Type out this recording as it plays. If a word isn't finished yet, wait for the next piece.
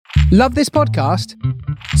Love this podcast?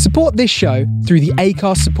 Support this show through the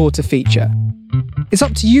Acast supporter feature. It's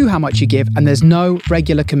up to you how much you give, and there's no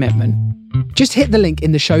regular commitment. Just hit the link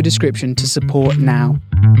in the show description to support now.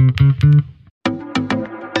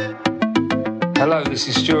 Hello, this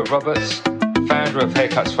is Stuart Roberts, founder of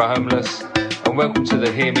Haircuts for Homeless, and welcome to the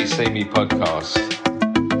Hear Me, See Me podcast.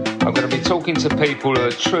 I'm going to be talking to people who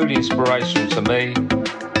are truly inspirational to me.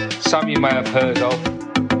 Some you may have heard of,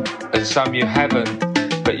 and some you haven't,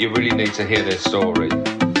 but you really need to hear their story.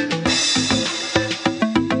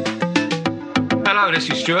 Hello, this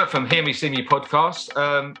is Stuart from Hear Me, See Me podcast.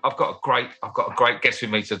 I've got a great guest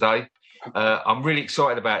with me today. I'm really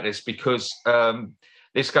excited about this because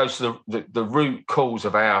this goes to the root cause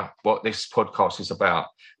of what this podcast is about.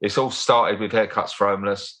 It's all started with Haircuts for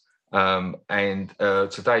Homeless, and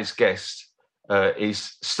today's guest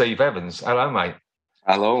is Steve Evans. Hello, mate.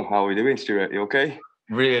 Hello, how are we doing, Stuart? You okay?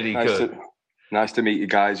 Really good. Nice to meet you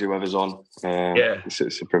guys, whoever's on. Yeah.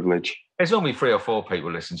 It's a privilege. There's normally 3 or 4 people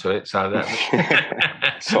listen to it, so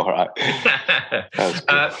it's all right. That's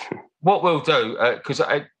good. What we'll do, because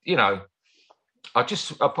I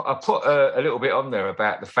put a little bit on there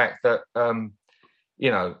about the fact that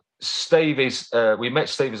Steve is. We met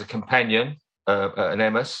Steve as a companion at an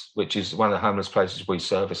Emmaus, which is one of the homeless places we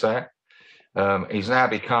service at. He's now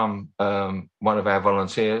become one of our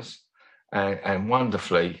volunteers, and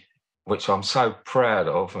wonderfully, which I'm so proud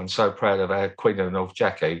of, and so proud of our Queen of the North,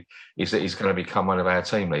 Jackie, is that he's going to become one of our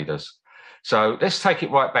team leaders. So let's take it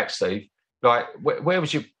right back, Steve. Like, where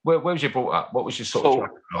was you brought up? What was your sort of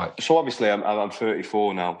like? So obviously, I'm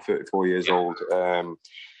 34 now, 34 years old.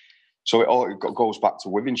 So it goes back to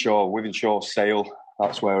Wythenshawe Sale.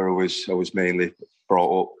 That's where I was mainly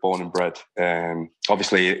brought up, born and bred.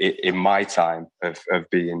 Obviously, in my time of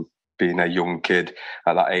being a young kid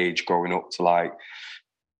at that age, growing up to like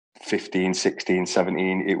 15, 16,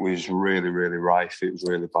 17, it was really, really rife. It was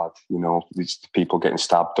really bad. These people getting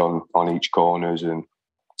stabbed on each corners and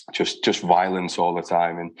just violence all the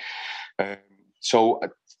time. And so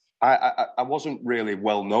I wasn't really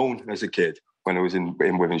well known as a kid when I was in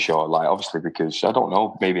Wythenshawe, like, obviously, because I don't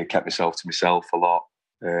know, maybe I kept myself to myself a lot,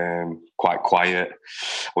 quite quiet. I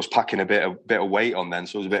was packing a bit of weight on then,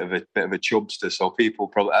 so I was a bit of a chubster. So people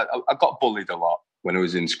probably, I got bullied a lot when I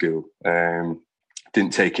was in school.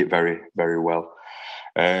 Didn't take it very, very well.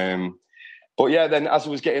 But yeah, then as I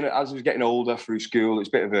was getting older through school, it's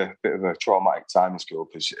a bit of a traumatic time in school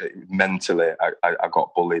because mentally I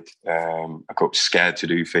got bullied. I got scared to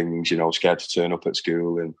do things, scared to turn up at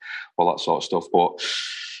school and all that sort of stuff. But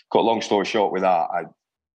cut a long story short with that,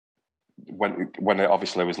 when I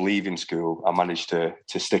obviously was leaving school, I managed to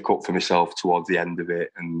stick up for myself towards the end of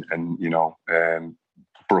it and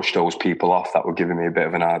brush those people off that were giving me a bit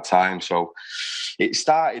of an hard time. So it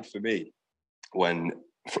started for me when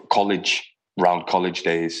around college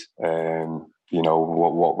days,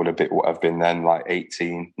 what would have been then, like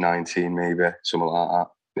 18, 19 maybe, something like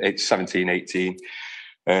that, 17,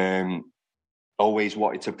 18. Always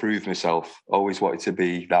wanted to prove myself, always wanted to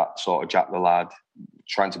be that sort of Jack the Lad,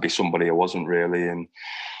 trying to be somebody I wasn't really, and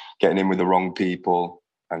getting in with the wrong people.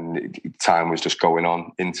 And time was just going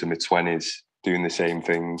on into my 20s, doing the same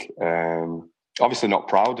thing. Obviously not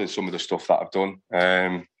proud of some of the stuff that I've done.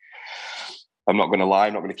 I'm not going to lie,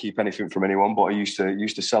 I'm not going to keep anything from anyone, but I used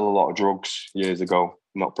to sell a lot of drugs years ago.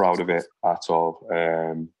 Not proud of it at all.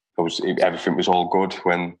 Everything was all good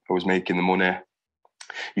when I was making the money.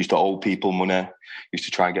 Used to owe people money. Used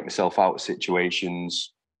to try and get myself out of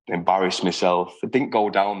situations, embarrass myself. It didn't go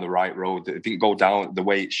down the right road. It didn't go down the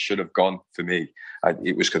way it should have gone for me.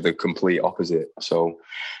 It was the complete opposite. So,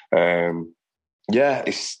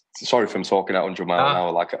 sorry if I'm talking at 100 miles an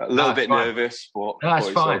hour, like a little bit nervous, but it's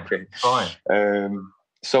fine. Okay. Fine.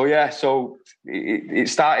 So it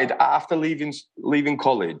started after leaving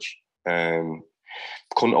college.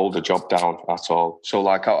 Couldn't hold a job down at all. So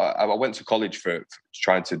like I went to college for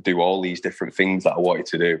trying to do all these different things that I wanted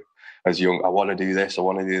to do as young. I want to do this, I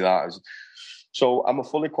want to do that. So I'm a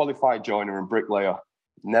fully qualified joiner and bricklayer.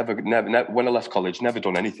 Never, when I left college, never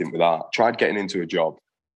done anything with that. Tried getting into a job.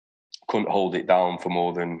 Couldn't hold it down for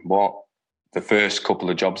more than the first couple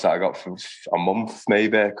of jobs that I got for a month,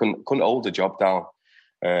 maybe. Couldn't hold a job down.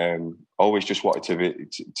 Always just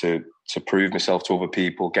wanted to prove myself to other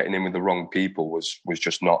people. Getting in with the wrong people was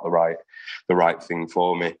just not the right thing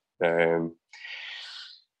for me. My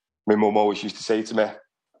mum always used to say to me,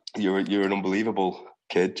 "You're an unbelievable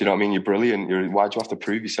kid. Do you know what I mean? You're brilliant. Why do you have to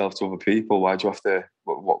prove yourself to other people? Why do you have to?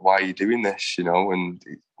 Why are you doing this? And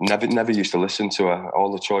never used to listen to her.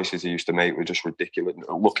 All the choices he used to make were just ridiculous.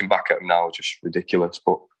 Looking back at them now, just ridiculous.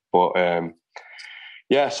 But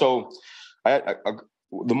yeah. So I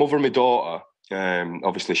the mother of my daughter,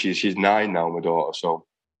 obviously she's 9 now, my daughter, so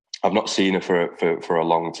I've not seen her for a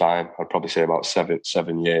long time. I'd probably say about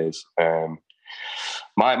 7 years.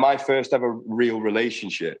 My first ever real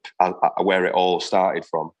relationship, where it all started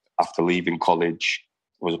from, after leaving college,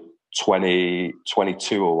 was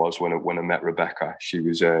 22 I was when I met Rebecca.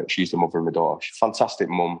 She's the mother of my daughter. She's a fantastic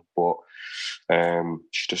mum, but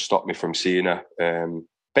she just stopped me from seeing her.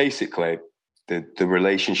 Basically, the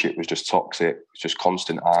relationship was just toxic. It was just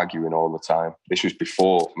constant arguing all the time. This was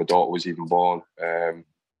before my daughter was even born.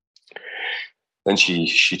 Then she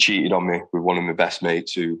cheated on me with one of my best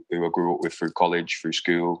mates who I grew up with through college, through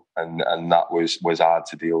school, and that was hard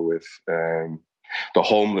to deal with. The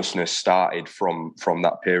homelessness started from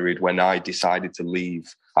that period when I decided to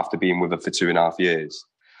leave after being with her for 2.5 years.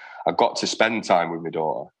 I got to spend time with my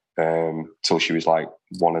daughter till she was like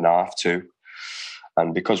 1.5, 2.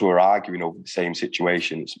 And because we were arguing over the same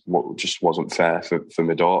situations, what just wasn't fair for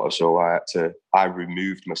my daughter. So I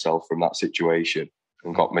removed myself from that situation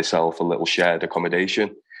and got myself a little shared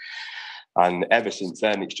accommodation. And ever since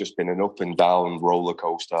then, it's just been an up and down roller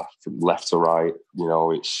coaster from left to right. You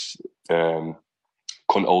know, it's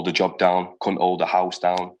couldn't hold a job down, couldn't hold a house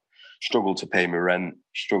down, struggled to pay my rent,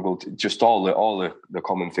 struggled to, just all the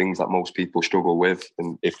common things that most people struggle with,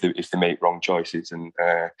 and if they make wrong choices. And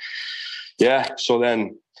so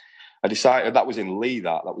then I decided, that was in Lee,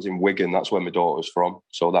 that was in Wigan, that's where my daughter's from,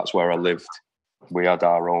 so that's where I lived. We had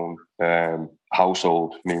our own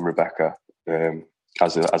household, me and Rebecca,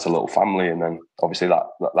 as a little family, and then obviously that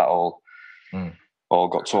all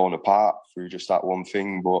got torn apart through just that one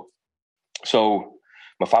thing. But so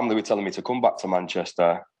my family were telling me to come back to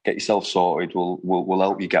Manchester, get yourself sorted. We'll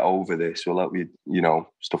help you get over this. We'll help you,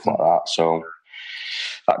 stuff like that. So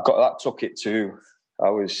that took it to, I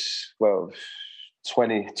was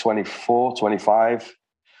 20, 24, 25.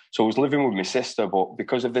 So I was living with my sister, but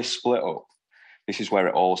because of this split up, this is where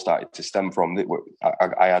it all started to stem from.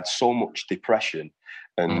 I had so much depression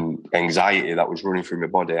and anxiety that was running through my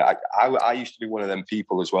body. I used to be one of them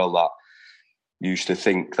people as well that used to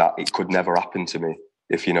think that it could never happen to me,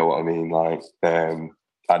 if you know what I mean. Like,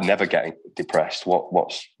 I'd never get depressed.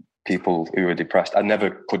 What's people who are depressed? I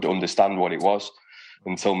never could understand what it was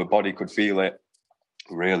until my body could feel it.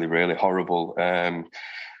 Really, really horrible. I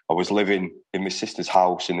was living in my sister's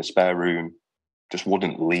house in the spare room, just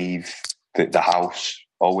wouldn't leave the house.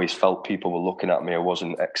 Always felt people were looking at me. I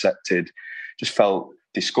wasn't accepted. Just felt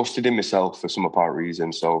disgusted in myself for some apparent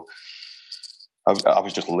reason. So I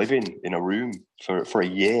was just living in a room for a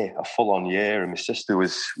year, a full-on year. And my sister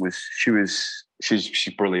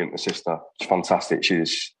she's brilliant. My sister, she's fantastic.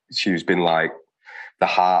 She's been like the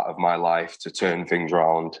heart of my life to turn things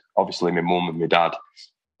around. Obviously, my mum and my dad,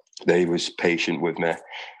 they was patient with me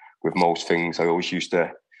with most things. I always used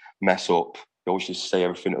to mess up. I always used to say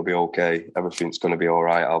everything will be okay. Everything's going to be all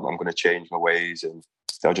right. I'm going to change my ways. And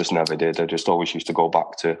I just never did. I just always used to go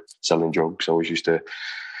back to selling drugs. I always used to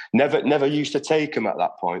never used to take them at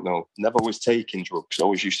that point, though. Never was taking drugs. I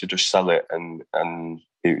always used to just sell it. And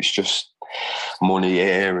it was just money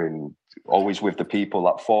here, and always with the people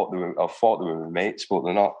that thought they were my mates, but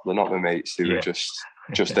they're not my mates. They were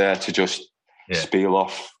just there to just spiel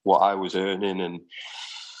off what I was earning. And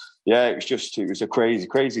it was a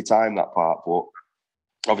crazy time, that part. But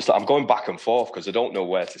obviously I'm going back and forth because I don't know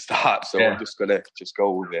where to start, so I'm just gonna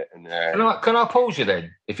go with it. And can I pause you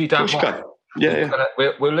then, if you don't mind?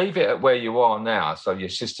 We'll leave it at where you are now. So your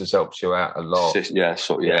sister's helped you out a lot. She has,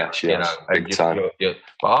 big time.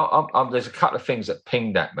 But there's a couple of things that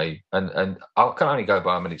pinged at me, and I can only go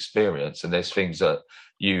by my experience. And there's things that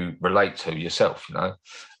you relate to yourself, and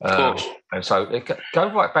so go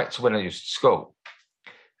right back to when I was at school,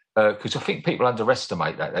 because I think people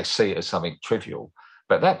underestimate that. They see it as something trivial,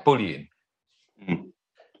 but that bullying,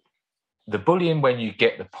 the bullying when you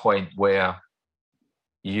get the point where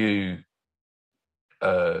you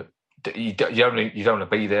don't want to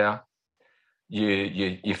be there.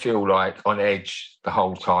 You feel like on edge the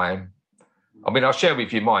whole time. I mean, I'll share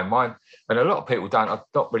with you mine, and a lot of people don't. I've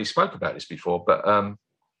not really spoke about this before, but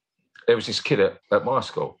there was this kid at my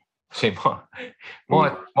school. See,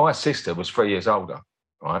 my sister was 3 years older,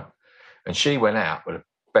 right, and she went out with the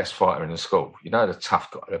best fighter in the school. You know, the tough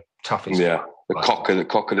guy, the toughest. Yeah, the cock of the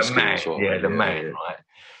school. Man, sort of, the man, right.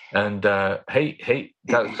 And he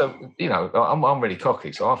so I'm really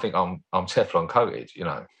cocky, so I think I'm Teflon coated,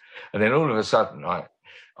 And then all of a sudden, I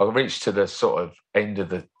I reached to the sort of end of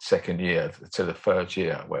the second year, to the third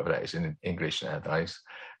year, whatever that is in English nowadays,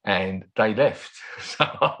 and they left. So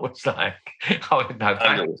I was like, I would know.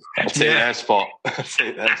 I'll take their spot. I'll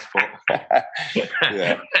take their spot.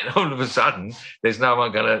 Yeah. And all of a sudden, there's no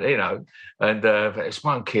one going to, you know, and this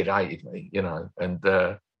one kid hated me, you know, and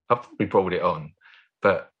I probably brought it on.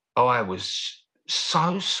 But I was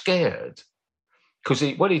so scared because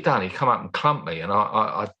what he'd done, he come up and clumped me, and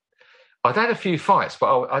I'd had a few fights,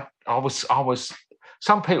 but I was.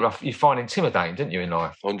 Some people you find intimidating, didn't you, in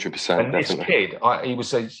life? 100%. And this kid, he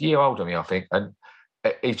was a year older than me, I think, and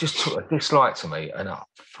he just took a dislike to me, and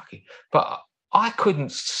but I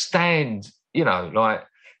couldn't stand, you know, like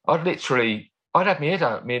I'd have my head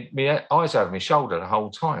out, my eyes over my shoulder the whole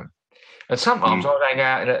time, and sometimes I'd hang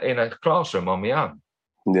out in a classroom on my own.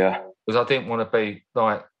 Yeah, because I didn't want to be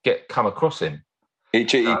like come across him. It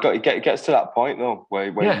gets to that point though,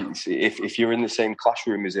 where if you're in the same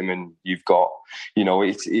classroom as him and you've got, you know,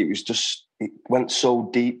 it went so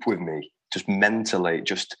deep with me, just mentally,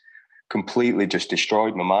 just completely just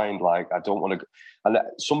destroyed my mind. Like I don't want to. And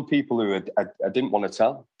some people who I didn't want to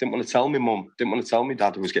tell my mum, didn't want to tell my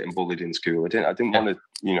dad who was getting bullied in school. I didn't want to,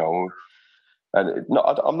 you know. And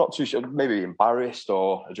I'm not too sure, maybe embarrassed,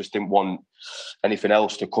 or I just didn't want anything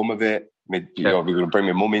else to come of it. You know, we're going to bring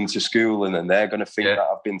my mum into school, and then they're going to think that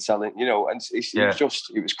I've been telling, you know, and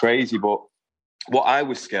it was crazy. But what I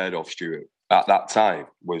was scared of, Stuart, at that time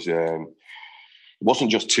was it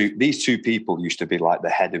wasn't just these two people used to be like the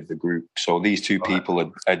head of the group. So these two people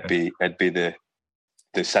would be the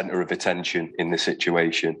centre of attention in the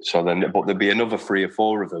situation. So then, but there'd be another 3 or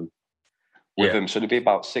 4 of them with them. So there'd be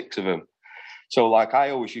about 6 of them. So, like,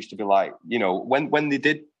 I always used to be like, you know, when they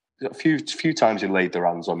did, a few times they laid their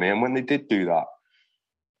hands on me, and when they did do that,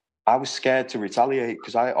 I was scared to retaliate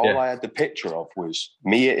because all I had the picture of was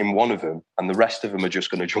me hitting one of them, and the rest of them are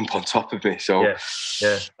just going to jump on top of me. So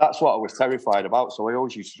that's what I was terrified about. So I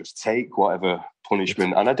always used to just take whatever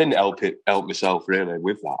punishment, and I didn't help myself really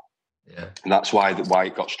with that. Yeah, and that's why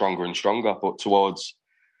it got stronger and stronger. But towards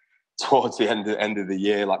the end of the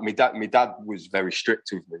year, like my dad was very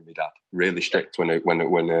strict with me. My dad really strict when I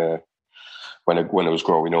was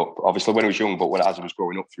growing up. Obviously, when I was young, but as I was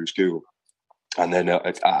growing up through school, and then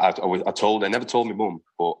I never told my mum,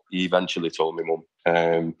 but he eventually told my mum.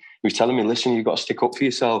 He was telling me, "Listen, you've got to stick up for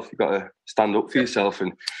yourself. You've got to stand up for yourself."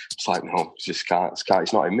 And it's like, no, just can't.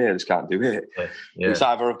 It's not in me. I just can't do it. Yeah. It's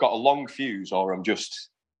either I've got a long fuse or I'm just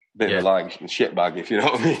a bit of like shitbag, if you know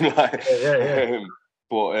what I mean.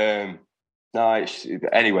 Like,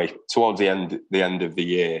 anyway, towards the end of the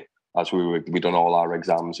year, as we'd done all our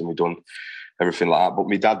exams and we'd done everything like that. But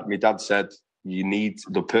my dad said, you need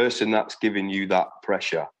the person that's giving you that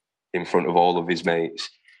pressure in front of all of his mates.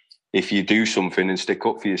 If you do something and stick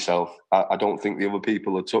up for yourself, I don't think the other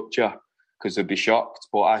people will touch you because they'd be shocked.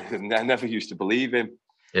 But I never used to believe him.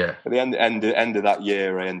 Yeah. At the end of that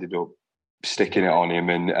year, I ended up sticking it on him,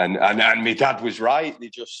 and my dad was right. He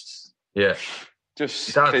just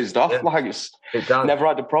fizzed off. Yeah. Like never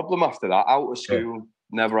had a problem after that. Out of school,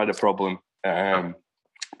 never had a problem.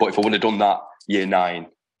 But if I would have done that year 9,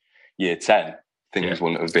 year 10, things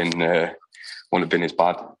wouldn't have been as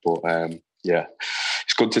bad. But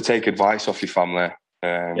it's good to take advice off your family.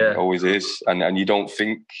 It always is, and you don't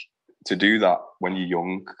think to do that when you're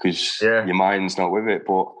young because your mind's not with it.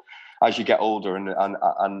 But as you get older, and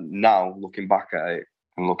now looking back at it,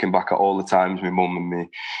 and looking back at all the times my mum and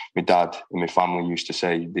my dad and my family used to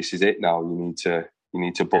say, "This is it now. You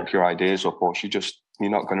need to book your ideas up, or you're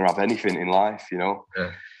not going to have anything in life," you know.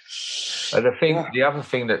 Yeah. And the other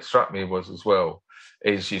thing that struck me was as well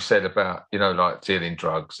is you said about, you know, like dealing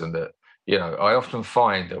drugs, and that, you know, I often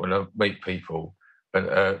find that when I meet people, and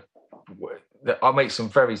I meet some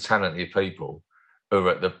very talented people who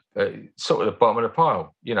are at the sort of the bottom of the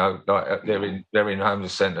pile, you know, like they're in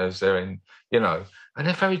homeless centres, they're in, you know, and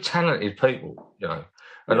they're very talented people, you know.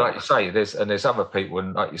 And like you say, there's other people,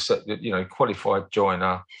 and like you said, you know, qualified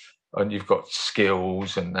joiner, and you've got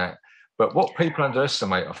skills and that. But what people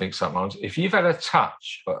underestimate, I think, sometimes, if you've had a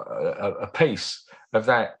touch, a piece of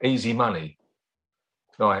that easy money,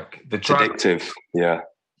 like the drug, addictive,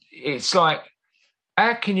 it's like,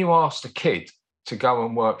 how can you ask the kid to go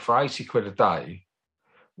and work for 80 quid a day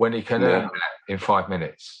when he can earn that in 5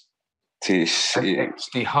 minutes? It's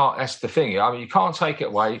the heart. That's the thing. I mean, you can't take it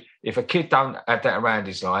away. If a kid don't have that around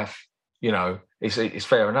his life, you know, it's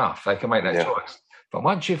fair enough. They can make that choice. But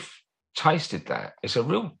once you've tasted that, it's a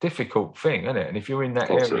real difficult thing, isn't it? And if you're in that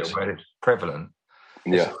area where it's prevalent,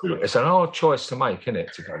 it's an hard choice to make, isn't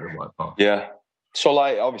it, to go the right path? Yeah. So,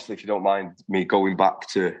 like, obviously, if you don't mind me going back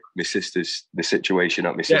to the situation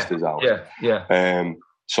at my sister's house.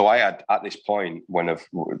 So I had, at this point,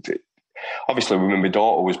 obviously when my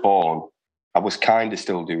daughter was born, I was kind of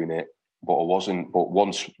still doing it, but I wasn't. But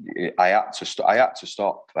once I had to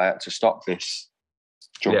stop this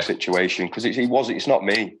drug situation, because it's not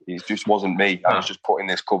me. It just wasn't me. I was just putting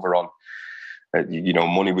this cover on.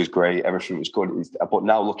 Money was great, everything was good. But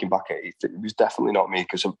now looking back at it, it was definitely not me,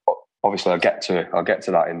 because obviously I'll get to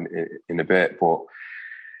that in a bit. But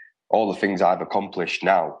all the things I've accomplished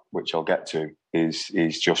now, which I'll get to, is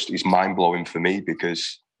mind blowing for me,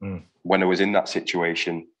 because when I was in that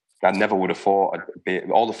situation, I never would have thought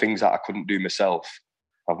all the things that I couldn't do myself,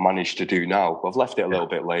 I've managed to do now. I've left it a little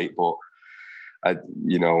bit late, but I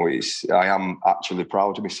am actually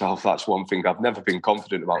proud of myself. That's one thing. I've never been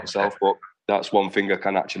confident about myself, but that's one thing I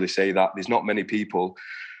can actually say, that there's not many people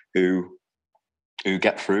who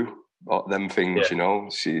get through them things.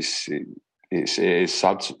 It is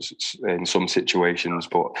sad in some situations,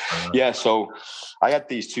 but so I had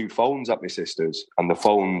these two phones at my sister's, and the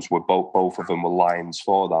phones were both of them were lines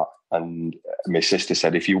for that. And my sister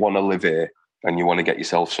said, if you want to live here and you want to get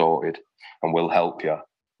yourself sorted, and we'll help you,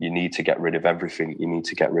 you need to get rid of everything. You need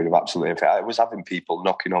to get rid of absolutely everything. I was having people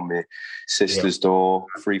knocking on my sister's door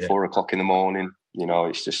 4 o'clock in the morning.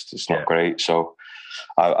 It's not great. So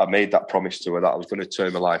I made that promise to her that I was going to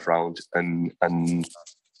turn my life around, and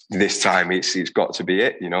this time it's got to be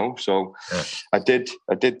it, So I did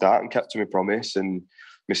that and kept to my promise, and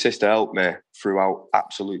my sister helped me throughout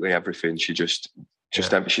absolutely everything. She she's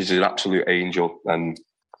an absolute angel, and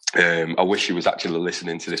I wish she was actually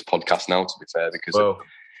listening to this podcast now, to be fair, because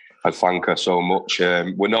I thank her so much.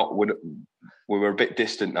 We were a bit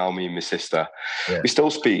distant now, me and my sister. We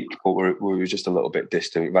still speak, but we were just a little bit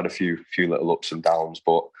distant. We've had a few little ups and downs,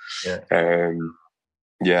 but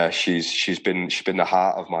she's been the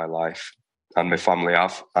heart of my life, and my family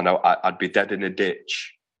have. I know I'd be dead in a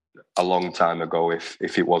ditch a long time ago if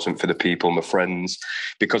it wasn't for the people, my friends,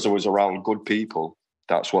 because I was around good people.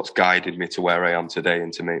 That's what's guided me to where I am today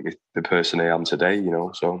and to make me the person I am today.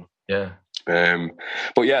 So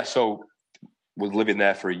so we're living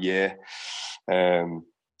there for a year, and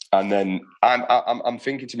then I'm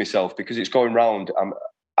thinking to myself, because it's going round.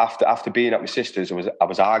 After being at my sister's, I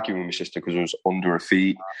was arguing with my sister because I was under her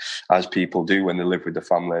feet, as people do when they live with the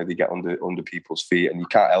family. They get under people's feet, and you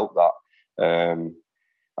can't help that. And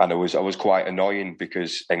I was quite annoying,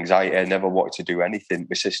 because anxiety. I never wanted to do anything.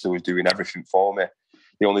 My sister was doing everything for me.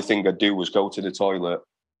 The only thing I'd do was go to the toilet,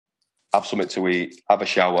 have something to eat, have a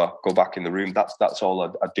shower, go back in the room. That's all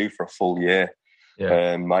I'd do for a full year.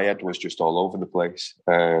 My head was just all over the place.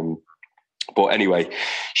 But anyway,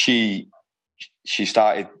 she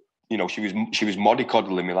started, she was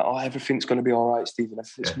mollycoddling me like, oh, everything's going to be all right, Stephen.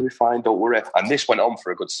 Everything's going to be fine. Don't worry. And this went on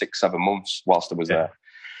for a good 6-7 months whilst I was there.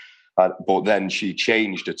 But then she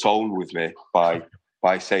changed the tone with me by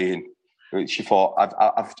saying, she thought,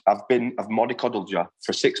 I've mollycoddled you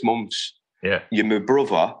for 6 months. Yeah, you're my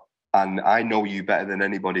brother, and I know you better than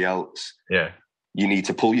anybody else. Yeah. You need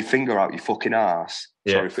to pull your finger out your fucking ass.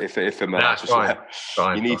 Yeah. Sorry if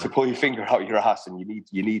I'm you need to pull your finger out your ass, and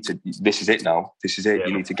you need to. This is it now. This is it. Yeah.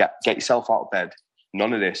 You need to get yourself out of bed.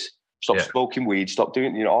 None of this. Stop smoking weed. Stop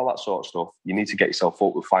doing all that sort of stuff. You need to get yourself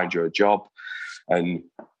up and find you a job, and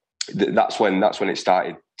that's when it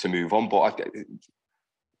started to move on. But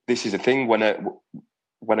this is the thing, when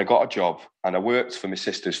I got a job and I worked for my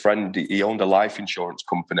sister's friend, he owned a life insurance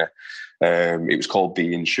company. It was called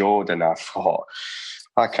Be Insured, and I thought,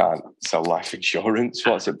 I can't sell life insurance.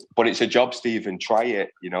 But it's a job, Stephen. Try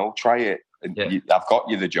it. Try it. Yeah. I've got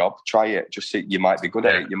you the job. Try it. Just see, you might be good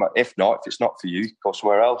at it. You might. If it's not for you, go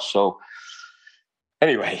somewhere else. So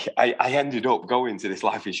anyway, I ended up going to this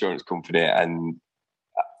life insurance company, and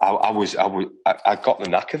I got the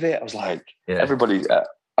knack of it. I was like, everybody.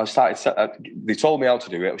 They told me how to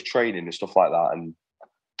do it. I was training and stuff like that, and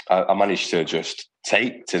I managed to just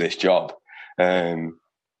take to this job.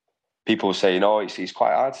 People were saying, "Oh, it's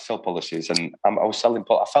quite hard to sell policies," and I was selling.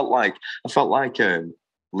 I felt like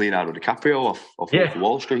Leonardo DiCaprio off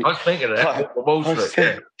Wall Street. I was thinking of that. Wall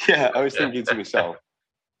Street. I was thinking to myself,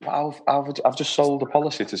 wow, I've just sold a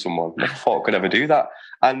policy to someone. Never thought I could ever do that.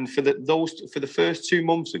 And for the first 2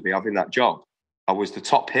 months of me having that job, I was the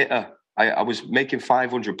top hitter. I was making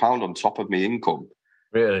 £500 on top of my income.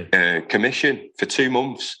 Really? Commission for 2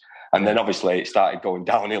 months. And then obviously it started going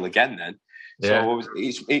downhill again then. Yeah. So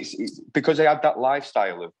it's because I had that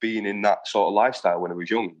lifestyle of being in that sort of lifestyle when I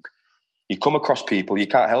was young. You come across people, you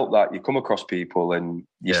can't help that. You come across people and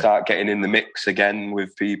you start getting in the mix again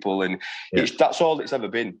with people. And that's all it's ever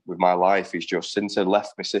been with my life, is just since I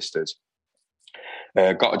left my sister's.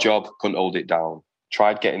 Got a job, couldn't hold it down.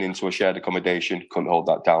 Tried getting into a shared accommodation, couldn't hold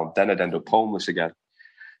that down. Then I'd end up homeless again.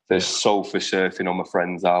 There's sofa surfing on my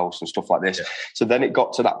friend's house and stuff like this. Yeah. So then it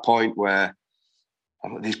got to that point where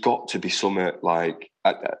there's got to be something like,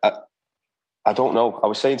 I don't know. I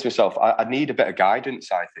was saying to myself, I need a bit of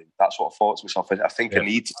guidance, I think. That's what I thought to myself. I think I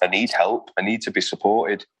need help. I need to be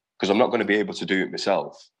supported because I'm not going to be able to do it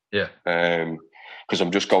myself. Yeah. Because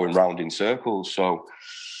I'm just going round in circles. So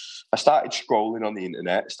I started scrolling on the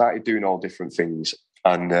internet, started doing all different things.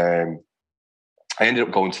 And I ended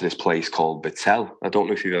up going to this place called Betel. I don't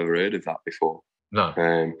know if you've ever heard of that before. No.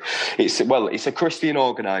 It's a Christian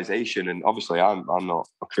organisation, and obviously I'm not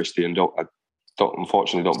a Christian.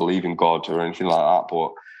 Unfortunately don't believe in God or anything like that.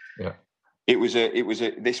 But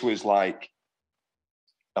this was like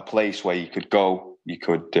a place where you could go. You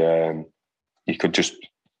could just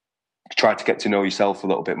try to get to know yourself a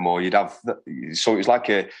little bit more. You'd have so it was like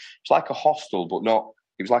a hostel, but not.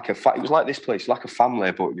 It was like this place, like a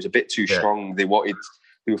family, but it was a bit too strong. They were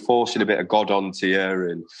forcing a bit of God onto you,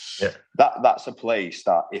 and that's a place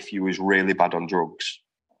that if you was really bad on drugs,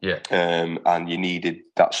 and you needed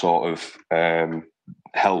that sort of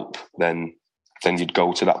help, then you'd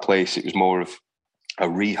go to that place. It was more of a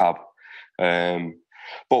rehab.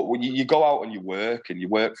 But when you go out and you work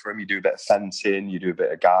for them, you do a bit of fencing, you do a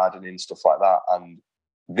bit of gardening, stuff like that, and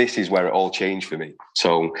this is where it all changed for me.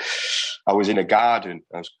 So I was in a garden.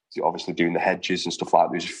 I was obviously doing the hedges and stuff like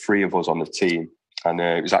that. There was 3 of us on the team. And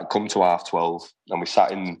it was come to 12:30. And we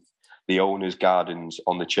sat in the owner's gardens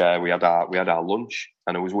on the chair. We had our lunch.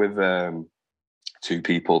 And I was with 2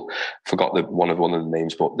 people. Forgot one of the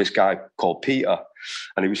names. But this guy called Peter.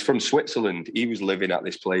 And he was from Switzerland. He was living at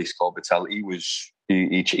this place called Betel. He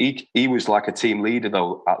was like a team leader,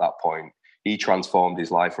 though, at that point. He transformed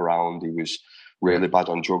his life around. He was really bad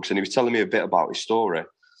on drugs, and he was telling me a bit about his story.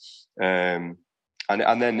 And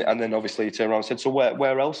then obviously he turned around and said, "So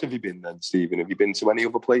where else have you been then, Stephen? Have you been to any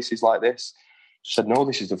other places like this?" I said, "No,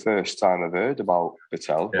 this is the first time I've heard about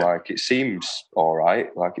Betel. Like, it seems all right.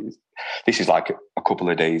 Like, this is like a couple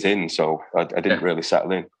of days in, so I didn't really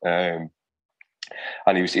settle in."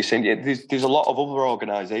 And he was saying, there's a lot of other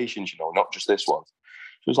organisations, not just this one.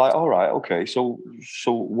 So I was like, all right, okay. So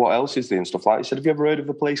what else is there and stuff like that? He said, "Have you ever heard of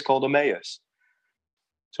a place called Emmaus?"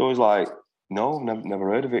 So I was like, "No, never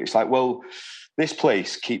heard of it." It's like, well, this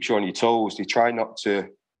place keeps you on your toes. They try not to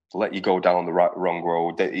let you go down the wrong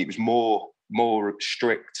road. It was more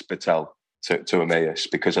strict, Betel, to Emmaus,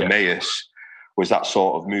 because Emmaus was that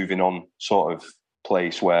sort of moving on sort of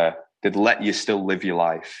place where they'd let you still live your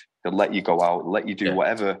life. They'd let you go out, let you do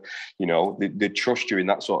whatever, they'd trust you in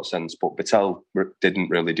that sort of sense. But Betel didn't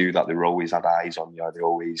really do that. They always had eyes on you. They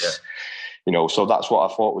always, so that's what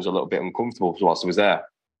I thought was a little bit uncomfortable whilst I was there.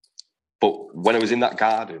 But when I was in that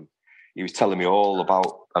garden, he was telling me all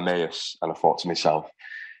about Emmaus, and I thought to myself,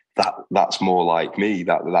 that's more like me.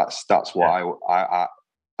 That's why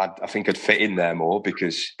I think I'd fit in there more,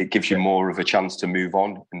 because it gives you more of a chance to move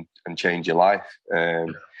on and change your life.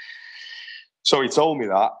 So he told me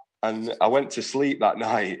that, and I went to sleep that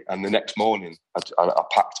night. And the next morning, I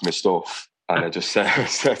packed my stuff, and I just said,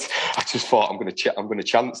 I just thought I'm going to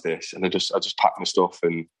chance this, and I just packed my stuff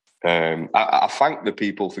and. I thank the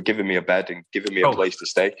people for giving me a bed and giving me a place to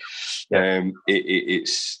stay. It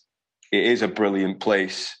is a brilliant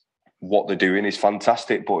place. What they're doing is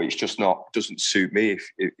fantastic, but it's just doesn't suit me.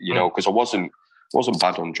 Because I wasn't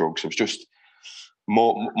bad on drugs. I was just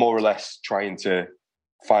more or less trying to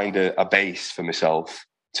find a base for myself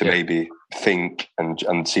to maybe think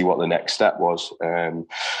and see what the next step was.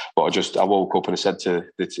 But I woke up and I said to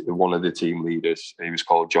one of the team leaders, he was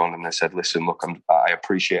called John, and I said, "Listen, look, I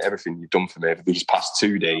appreciate everything you've done for me over these past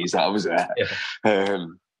 2 days that I was there.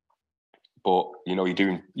 But you're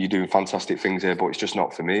doing fantastic things here, but it's just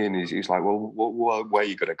not for me." And he's like, "Well, where are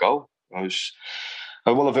you going to go?"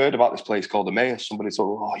 I've heard about this place called Emmaus. Somebody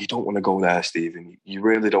told me, "Oh, you don't want to go there, Stephen. You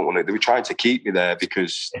really don't want to." They were trying to keep me there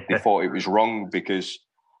because they thought it was wrong, because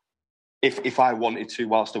if I wanted to,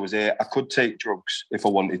 whilst I was here, I could take drugs if I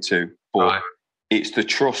wanted to. But it's the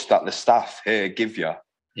trust that the staff here give you,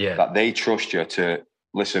 that they trust you to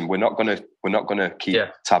listen. We're not gonna keep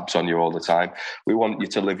tabs on you all the time. We want you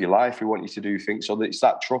to live your life. We want you to do things. So it's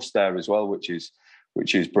that trust there as well, which is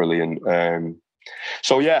brilliant.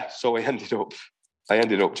 So I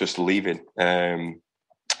ended up just leaving.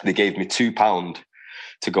 They gave me £2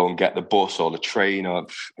 to go and get the bus or the train, or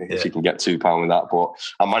if you can get £2 with that. But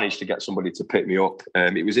I managed to get somebody to pick me up.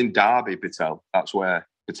 It was in Derby, Betel. That's where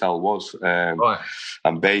Betel was.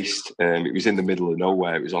 I'm based. It was in the middle of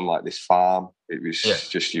nowhere. It was on like this farm. It was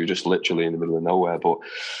you were just literally in the middle of nowhere. But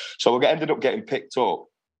so I ended up getting picked up,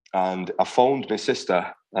 and I phoned my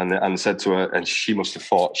sister and said to her, and she must have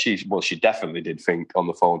thought she definitely did think on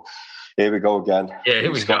the phone. here we go again. Yeah,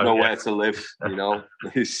 He's got nowhere to live, you know.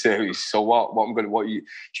 He's serious. So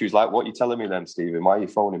she was like, what are you telling me then, Stephen? Why are you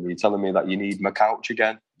phoning me? You're telling me that you need my couch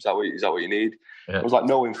again? Is that what you need? Yeah. I was like,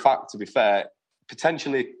 no, in fact, to be fair,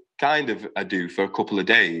 potentially kind of I do for a couple of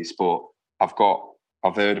days, but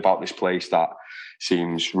I've heard about this place that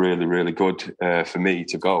seems really, really good for me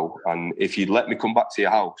to go. And if you'd let me come back to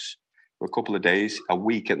your house for a couple of days, a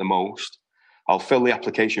week at the most, I'll fill the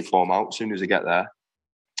application form out as soon as I get there,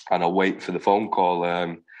 and I'll wait for the phone call.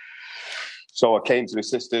 So I came to my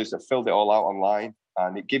sister's, I filled it all out online,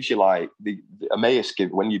 and it gives you like the Emmaus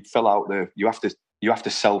give when you fill out you have to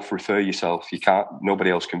self-refer yourself. You can't.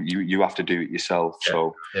 Nobody else can. You have to do it yourself. Yeah,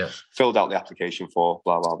 so filled out the application form,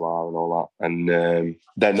 blah blah blah, and all that. And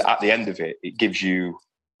then at the end of it, it gives you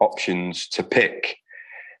options to pick.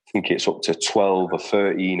 I think it's up to 12 or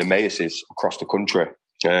 13 Emmauses across the country.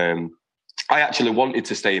 I actually wanted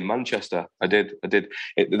to stay in Manchester. I did.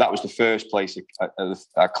 That was the first place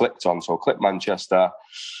I clicked on. So I clicked Manchester,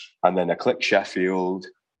 and then I clicked Sheffield.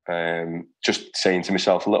 Just saying to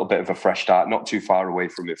myself, a little bit of a fresh start, not too far away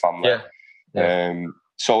from my family. Yeah.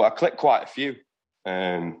 So I clicked quite a few.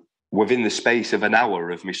 Within the space of an hour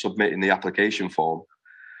of me submitting the application form,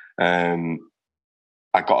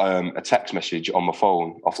 I got a text message on my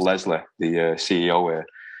phone off Leslie, the CEO here.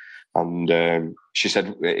 And she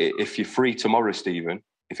said, if you're free tomorrow, Stephen,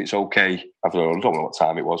 if it's okay, I don't know what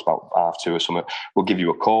time it was, about 2:30 or something, we'll give you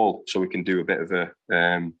a call so we can do a bit of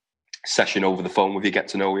a session over the phone with you, get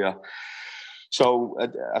to know you. So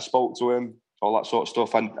I spoke to him, all that sort of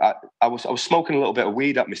stuff. And I was smoking a little bit of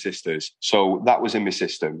weed at my sister's. So that was in my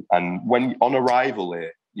system. And when on arrival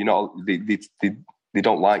here, you know, they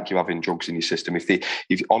don't like you having drugs in your system.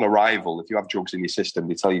 If on arrival, if you have drugs in your system,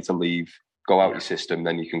 they tell you to leave, go out your system,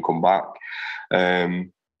 then you can come back.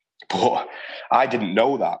 But I didn't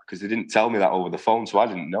know that because they didn't tell me that over the phone. So I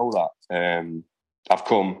didn't know that. I've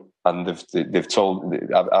come and they've told,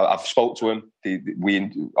 I've spoke to him.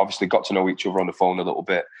 We obviously got to know each other on the phone a little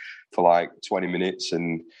bit for like 20 minutes.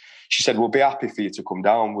 And she said, we'll be happy for you to come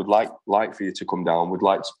down. Would like for you to come down. Would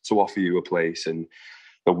like to offer you a place. And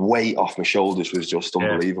the weight off my shoulders was just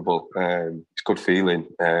unbelievable. It's a good feeling.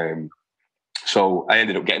 So I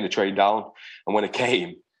ended up getting the train down. And when I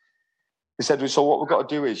came, he said, so what we've got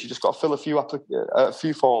to do is you just got to fill a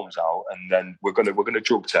few forms out, and then we're gonna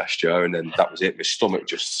drug test you. And then that was it. My stomach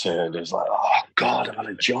just turned. I was like, oh God, I've had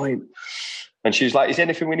a joint. And she's like, is there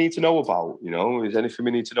anything we need to know about? You know, is there anything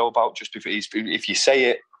we need to know about just before? If you say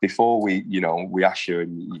it before we ask you,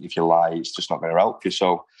 and if you lie, it's just not going to help you.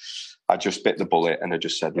 So I just bit the bullet and I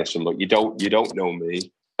just said, listen, look, you don't know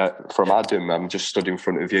me. From Adam, I'm just stood in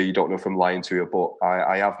front of you. You don't know if I'm lying to you, but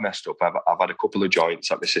I have messed up. I've had a couple of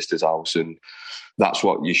joints at my sister's house, and that's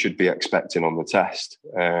what you should be expecting on the test.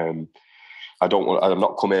 I'm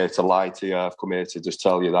not come here to lie to you. I've come here to just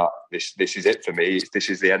tell you that this is it for me. This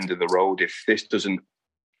is the end of the road. If this doesn't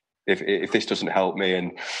help me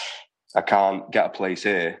and I can't get a place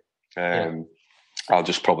here, I'll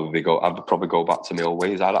probably go back to my old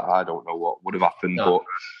ways. I don't know what would have happened, but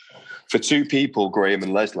for two people, Graham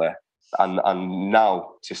and Leslie, and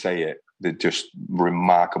now to say it, they're just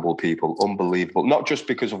remarkable people, unbelievable. Not just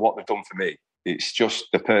because of what they've done for me. It's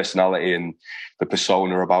just the personality and the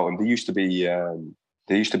persona about them. They used to be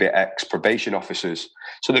ex-probation officers,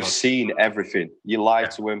 so they've seen everything. You lie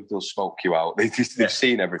to them, they'll smoke you out. They've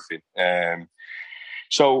seen everything.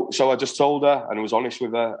 So I just told her, and I was honest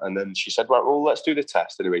with her, and then she said, right, well, let's do the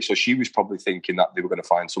test anyway. So she was probably thinking that they were going to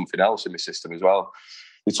find something else in my system as well.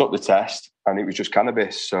 They took the test, and it was just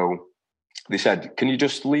cannabis. So they said, can you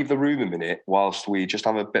just leave the room a minute whilst we just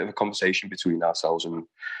have a bit of a conversation between ourselves, and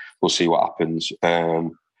we'll see what happens.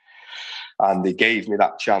 And they gave me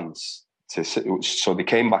that chance to sit. So they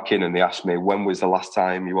came back in and they asked me, when was the last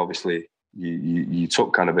time you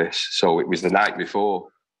took cannabis? So it was the night before.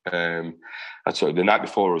 The night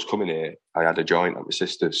before I was coming here, I had a joint at my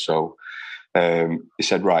sister's. So he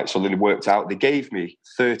said, right. So then it worked out. They gave me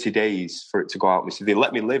 30 days for it to go out. They said, they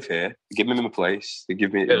let me live here. They give me my place. They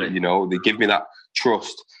give me, they give me that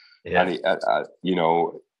trust. Yeah. And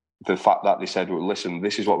the fact that they said, well, listen,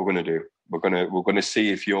 this is what we're going to do. We're going to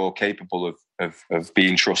see if you're capable of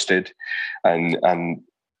being trusted, and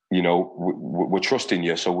we're trusting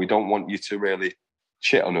you. So we don't want you to really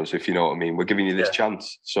shit on us, if you know what I mean. We're giving you this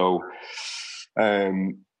chance. So, so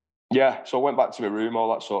I went back to my room,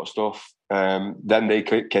 all that sort of stuff. Then they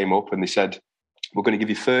came up and they said, we're going to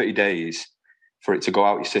give you 30 days for it to go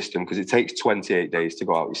out your system, because it takes 28 days to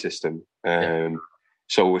go out your system.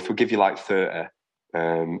 So if we give you like 30,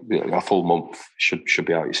 a full month should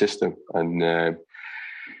be out your system. And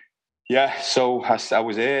so I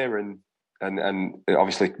was here, and and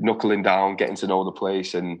obviously knuckling down, getting to know the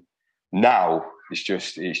place, and now it's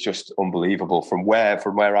just unbelievable. From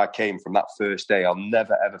where I came from that first day, I'll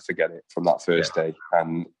never ever forget it. From that first day,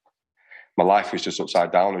 and my life was just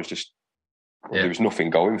upside down. It was just there was nothing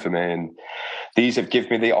going for me, and these have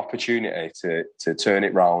given me the opportunity to turn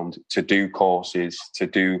it round, to do courses, to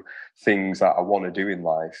do things that I want to do in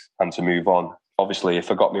life, and to move on. Obviously, if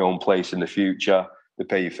I got my own place in the future, they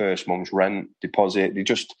pay your first month's rent, deposit. They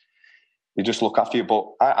just look after you. But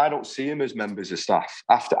I don't see them as members of staff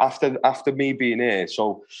after me being here.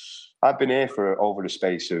 So I've been here for over the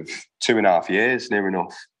space of 2.5 years, near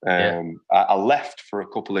enough. I left for a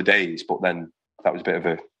couple of days, but then that was a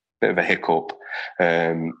bit of a hiccup.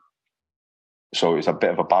 So it was a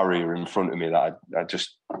bit of a barrier in front of me that I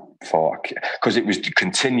just thought, because it was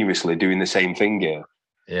continuously doing the same thing here.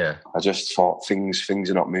 Yeah, I just thought things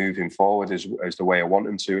are not moving forward as the way I want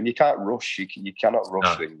them to, and you can't rush. You cannot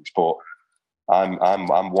rush things, but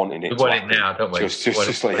I'm wanting it. We want it now, don't we?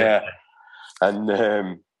 Just like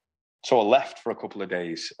and so I left for a couple of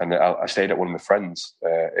days, and I stayed at one of my friends,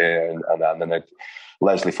 and then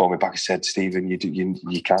Leslie phoned me back and said, "Stephen, you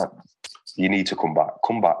can't. You need to come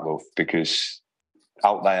back, love, because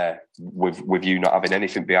out there with you not having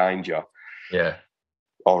anything behind you,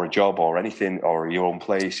 or a job or anything or your own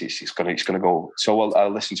place, it's gonna go." So I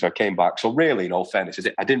listened to her, came back. So really, in all fairness,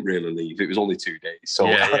 I didn't really leave. It was only 2 days, so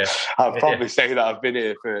I'd probably say that I've been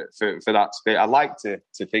here for that bit. I like to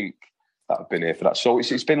think that I've been here for that. So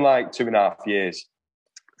it's been like 2.5 years.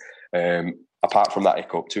 Apart from that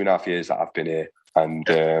hiccup, 2.5 years that I've been here, and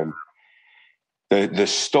the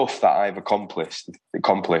stuff that I've accomplished,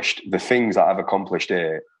 the things that I've accomplished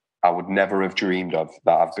here, I would never have dreamed of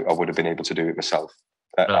that I would have been able to do it myself.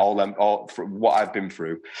 All from what I've been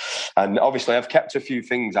through, and obviously I've kept a few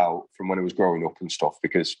things out from when I was growing up and stuff,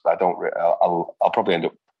 because I'll probably end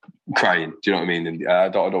up crying. Do you know what I mean? And I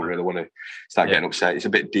don't really want to start getting upset. It's a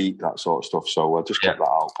bit deep, that sort of stuff. So I'll just kept that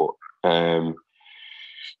out. But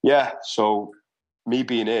so me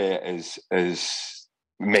being here has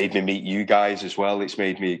made me meet you guys as well. It's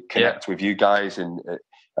made me connect with you guys, and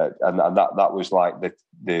that was like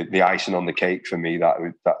the icing on the cake for me. That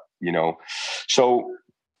you know, so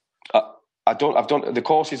I've done the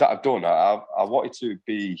courses that I've done. I wanted to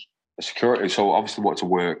be a security, so obviously wanted to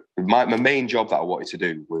work. My main job that I wanted to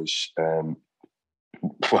do was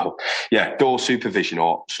door supervision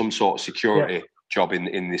or some sort of security job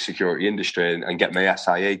in the security industry, and get my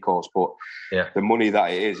SIA course. But the money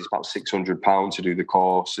that it is about £600 to do the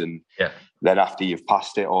course, and then after you've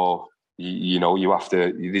passed it, or you have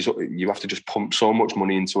to just pump so much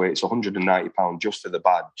money into it. It's £190 just for the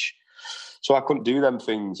badge. So I couldn't do them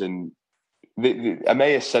things. And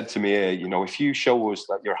Emmaus said to me, if you show us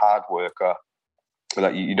that you're a hard worker,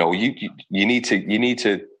 that you need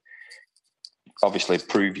to obviously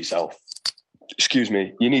prove yourself. Excuse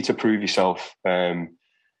me. You need to prove yourself,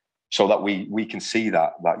 so that we can see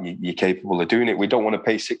that you're capable of doing it. We don't want to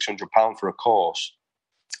pay £600 for a course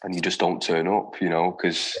and you just don't turn up,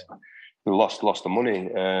 because we lost the money.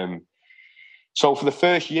 So for the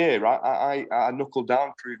first year, I knuckled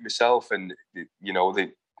down, proved myself, and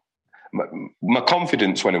my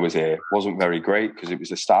confidence when I was here wasn't very great, because it was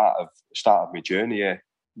the start of my journey here.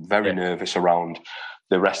 Very nervous around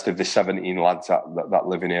the rest of the 17 lads that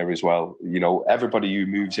live in here as well. Everybody who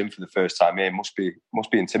moves in for the first time here must be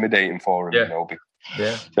intimidating for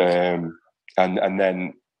them. And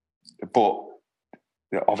then, but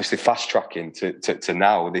obviously fast tracking to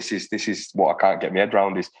now, this is what I can't get my head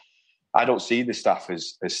around. Is I don't see the staff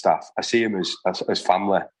as staff. I see them as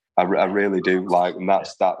family. I really do. Like, and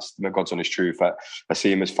that's my God's honest truth. I see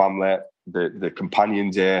them as family. The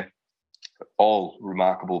companions here, all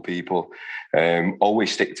remarkable people.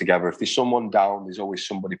 Always stick together. If there's someone down, there's always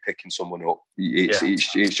somebody picking someone up.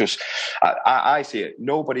 It's just I see it.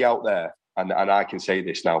 Nobody out there, and I can say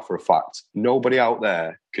this now for a fact. Nobody out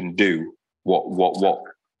there can do what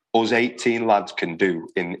us 18 lads can do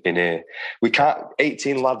in here. We can't.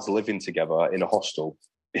 18 lads living together in a hostel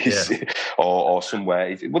or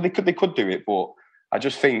somewhere. Well, they could do it, but I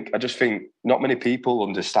just think not many people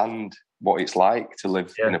understand what it's like to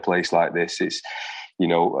live in a place like this. It's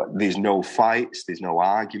there's no fights, there's no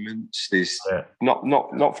arguments, there's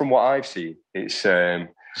not from what I've seen. It's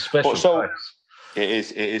special place. It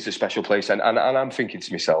is a special place, and I'm thinking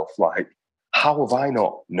to myself, like, how have I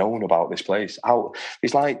not known about this place?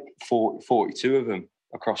 It's like 42 of them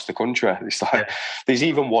across the country. It's like there's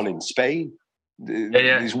even one in Spain.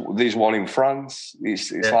 There's one in France.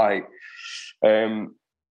 It's like,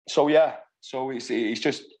 so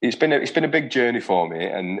it's been a big journey for me,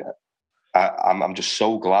 and I'm just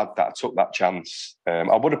so glad that I took that chance.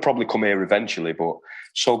 I would have probably come here eventually, but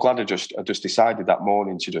so glad I just decided that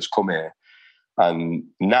morning to just come here. And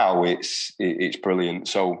now it's brilliant.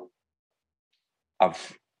 So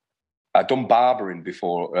I'd done barbering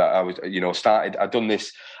before. I was, started. I'd done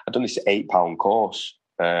this £8 course.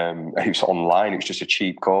 It was online. It was just a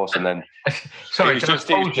cheap course, and then sorry, I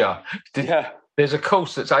told you. There's a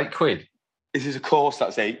course that's £8. This is a course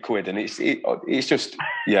that's £8, and it's just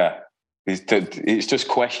it's just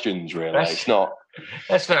questions really. It's not.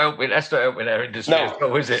 That's not helping our industry,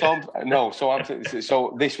 is it?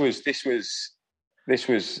 So this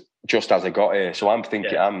was just as I got here. So I'm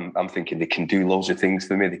thinking, I'm thinking they can do loads of things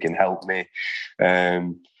for me. They can help me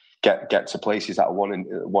get to places that I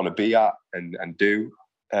want to be at and do.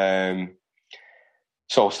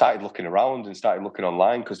 So I started looking around and started looking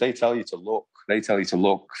online, because they tell you to look. They tell you to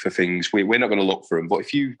look for things. We're not going to look for them, but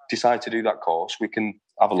if you decide to do that course, we can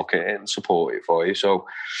have a look at it and support it for you. So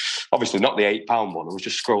obviously not the £8 one. I was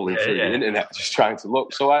just scrolling through the internet, just trying to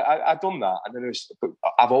look. So I'd done that, and then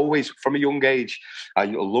I've always, from a young age, I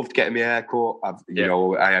loved getting my hair cut.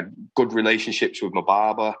 I had good relationships with my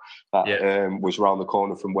barber that was around the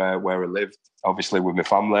corner from where I lived, obviously with my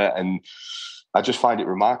family, and I just find it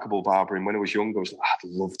remarkable barbering. When I was younger, I was like, I'd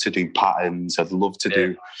love to do patterns. I'd love to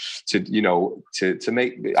do, to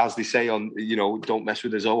make, as they say on, don't mess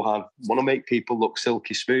with the Zohan. Want to make people look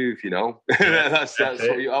silky smooth, that's what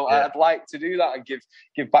I'd like to do that and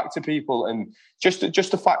give back to people. And just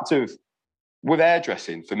the fact of, with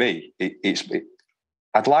hairdressing, for me,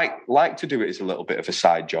 I'd like to do it as a little bit of a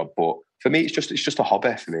side job, but for me, it's just a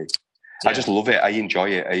hobby for me. Yeah. I just love it. I enjoy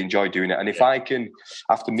it. I enjoy doing it. And if I can,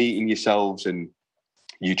 after meeting yourselves and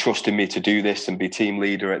you trusting me to do this and be team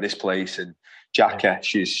leader at this place, and Jackie,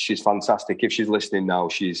 she's fantastic. If she's listening now,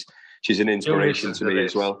 she's an inspiration to me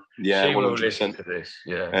as well. Yeah, 100%.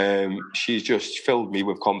 Yeah. She's just filled me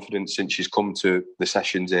with confidence since she's come to the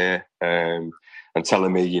sessions here, and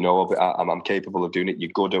telling me, I'm capable of doing it.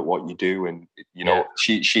 You're good at what you do, and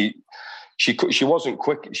She wasn't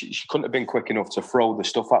quick. She couldn't have been quick enough to throw the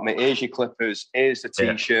stuff at me. Here's your clippers. Here's the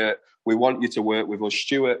T-shirt. We want you to work with us.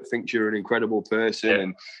 Stuart thinks you're an incredible person,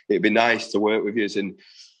 and it'd be nice to work with you. And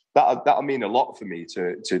that'll mean a lot for me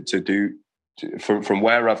to do from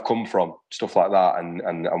where I've come from, stuff like that, and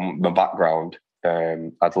my background.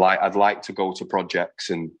 I'd like to go to projects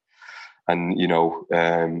and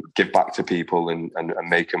give back to people and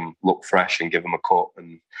make them look fresh and give them a cut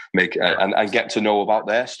and and get to know about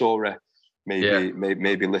their story.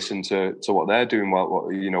 Maybe listen to what they're doing,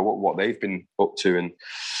 what they've been up to and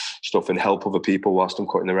stuff, and help other people whilst I'm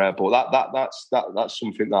cutting their hair. But that's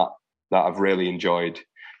something that I've really enjoyed,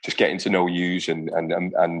 just getting to know yous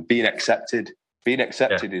and being accepted. Being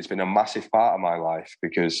accepted has been a massive part of my life,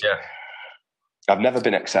 because I've never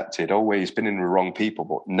been accepted. Always been in the wrong people,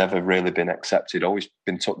 but never really been accepted. Always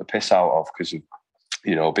been took the piss out of because of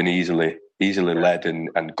been easily led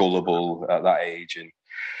and gullible at that age and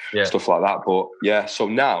stuff like that. But so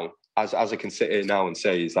now, as I can sit here now and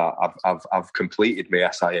say, is that I've completed my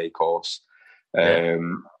SIA course. I've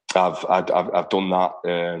done that.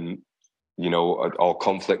 All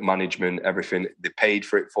conflict management, everything. They paid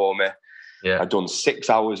for it for me. I've done 6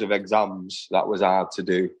 hours of exams. That was hard to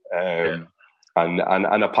do. And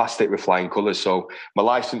I passed it with flying colours. So my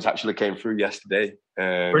license actually came through yesterday.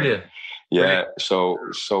 Brilliant. Yeah.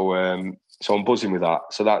 Brilliant. So I'm buzzing with that.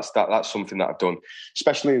 So that's something that I've done,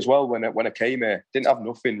 especially as well when I came here. Didn't have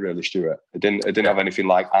nothing really, Stuart. I didn't have anything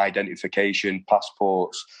like identification,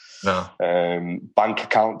 passports, bank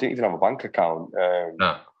account. Didn't even have a bank account.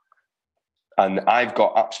 No. And I've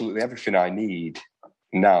got absolutely everything I need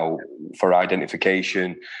now for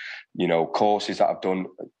identification. Courses that I've done.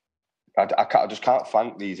 I just can't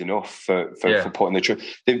thank these enough for putting the truth.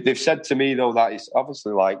 They've said to me though that it's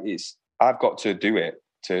obviously I've got to do it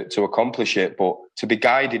to accomplish it, but to be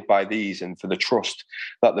guided by these and for the trust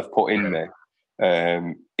that they've put in me,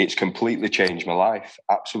 it's completely changed my life.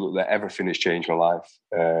 Absolutely everything has changed my life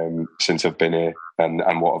since I've been here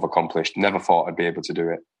and what I've accomplished. Never thought I'd be able to do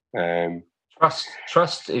it.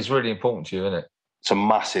 Trust is really important to you, isn't it? It's a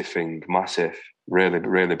massive thing, massive, really,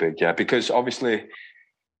 really big. Yeah, because obviously,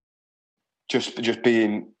 just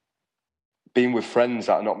being with friends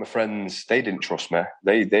that are not my friends, they didn't trust me.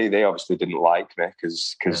 They obviously didn't like me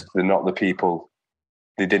because they're not the people.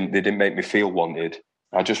 They didn't make me feel wanted.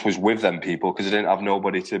 I just was with them people because I didn't have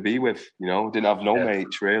nobody to be with. Didn't have no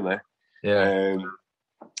mates really. Yeah,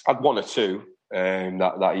 I'd one or two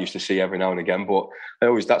that I used to see every now and again, but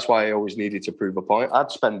that's why I always needed to prove a point.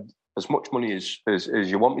 I'd spend as much money as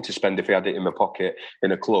you want me to spend if I had it in my pocket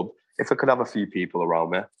in a club. if I could have a few people around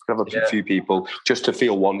me, if I could have a few people just to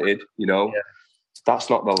feel wanted, you know, that's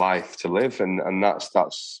not the life to live. And that's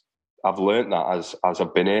I've learned that as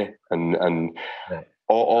I've been here, and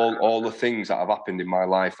all the things that have happened in my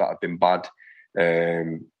life that have been bad,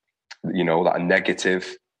 you know, that are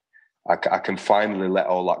negative, I can finally let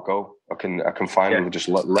all that go. I can finally just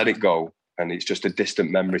let it go, and it's just a distant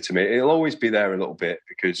memory to me. It'll always be there a little bit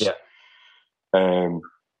because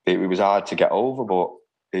it was hard to get over, but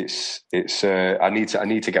it's I need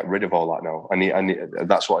to get rid of all that now. I need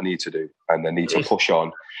that's what I need to do, and I need to push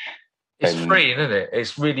on. It's free, isn't it?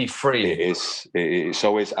 It's really free. It is. It's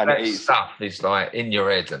always, and that stuff is like in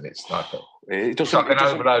your head, and it's like it's like an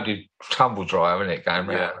overloaded tumble dryer, isn't it? Going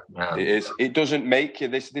round. It is. It doesn't make you.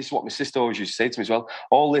 This is what my sister always used to say to me as well.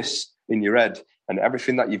 All this in your head and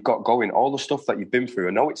everything that you've got going, all the stuff that you've been through.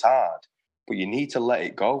 I know it's hard, but you need to let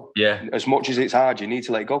it go. Yeah. As much as it's hard, you need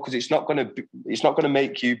to let it go, because it's not going to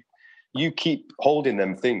make you. You keep holding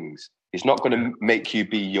them things. It's not going to make you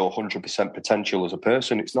be your 100% potential as a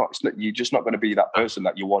person. It's not. You're just not going to be that person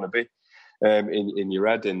that you want to be in your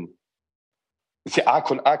head. And see, I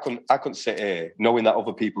couldn't sit here knowing that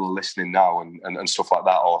other people are listening now and stuff like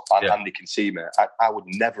that, or Andy can see me. I would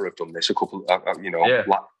never have done this a couple,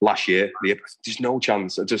 last year. There's no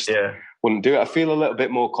chance. I just wouldn't do it. I feel a little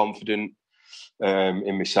bit more confident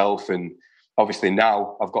in myself, and obviously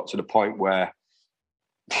now I've got to the point where.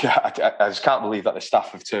 I just can't believe that the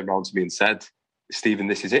staff have turned around to me and said, "Stephen,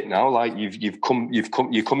 this is it now. Like you've come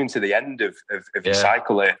into the end of your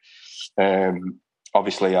cycle here."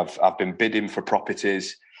 Obviously, I've been bidding for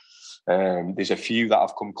properties. There's a few that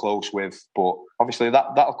I've come close with, but obviously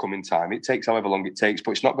that'll come in time. It takes however long it takes,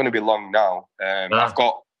 but it's not going to be long now. I've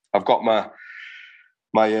got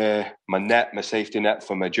my safety net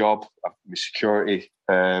for my job, my security.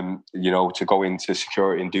 To go into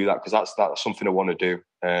security and do that, because that's something I want to do.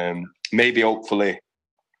 Maybe hopefully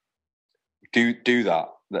do that.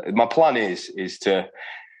 My plan is to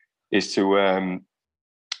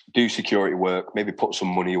do security work, maybe put some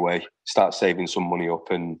money away, start saving some money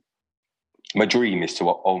up, and my dream is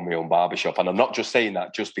to own my own barbershop. And I'm not just saying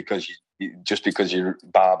that just because you're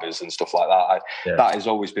barbers and stuff like that. That has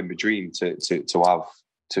always been my dream to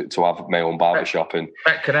have my own barbershop, and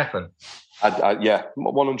that can happen.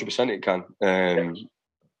 100% it can. And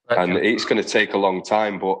it's going to take a long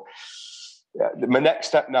time, but my next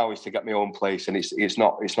step now is to get my own place, and it's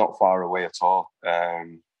not far away at all.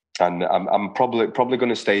 And I'm probably going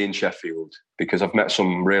to stay in Sheffield, because I've met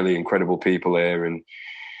some really incredible people here, and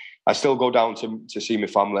I still go down to see my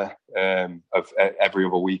family of every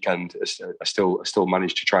other weekend. I still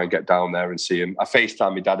manage to try and get down there and see him. I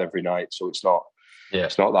FaceTime my dad every night, so it's not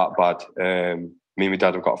that bad. Me and my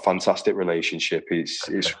dad have got a fantastic relationship.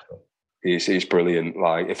 It's brilliant.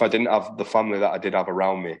 Like, if I didn't have the family that I did have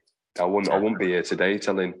around me, I wouldn't be here today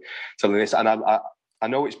telling this. And I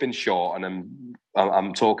know it's been short, and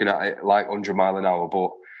I'm talking at it like 100 miles an hour,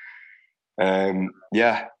 but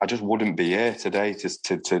I just wouldn't be here today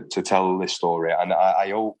to tell this story. And I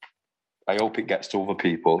hope it gets to other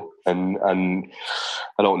people. And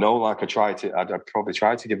I don't know. Like, I'd probably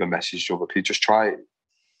try to give a message to other people. Just try it.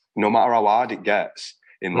 No matter how hard it gets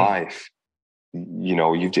in life,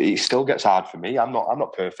 it still gets hard for me. I'm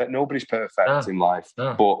not perfect. Nobody's perfect in life.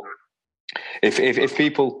 But if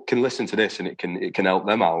people can listen to this and it can help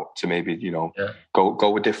them out to maybe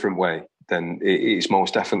go a different way, then it's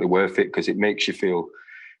most definitely worth it, because it makes you feel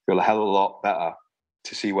a hell of a lot better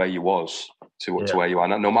to see where you was to where you are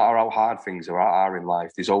now. No matter how hard things are in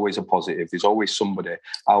life, there's always a positive. There's always somebody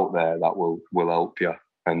out there that will help you,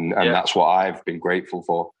 and that's what I've been grateful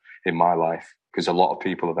for in my life, because a lot of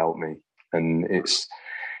people have helped me, and it's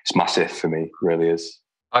massive for me. It really is.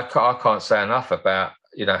 I can't say enough about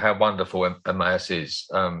how wonderful Emmaus is.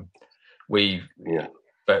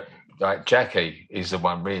 But like Jackie is the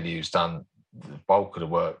one really who's done the bulk of the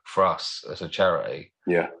work for us as a charity.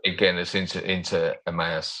 Yeah, getting us into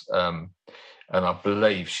Emmaus, and I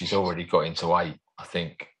believe she's already got into 8. I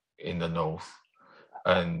think in the north,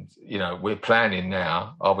 and we're planning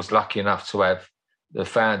now. I was lucky enough to have the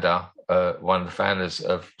founder, one of the founders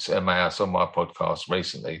of Emmaus on my podcast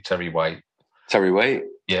recently, Terry Waite. Terry Waite?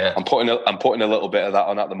 Yeah. I'm putting a little bit of that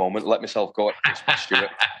on at the moment. Let myself go at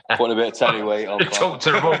Stuart. Putting a bit of Terry Waite on. Talk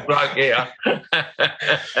to the wrong bloke here.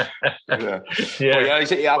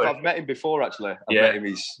 I've met him before, actually. I've met him.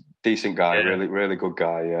 He's a decent guy, really, really good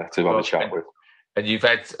guy, to have a chat with. And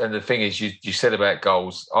and the thing is, you said about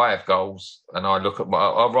goals. I have goals, and I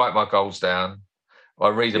write my goals down. I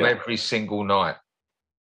read them every single night.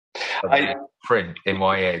 I print in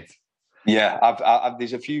my head. Yeah, I've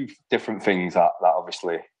there's a few different things that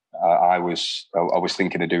obviously I was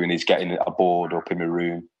thinking of doing is getting a board up in my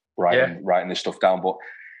room, writing this stuff down, but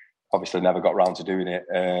obviously never got around to doing it.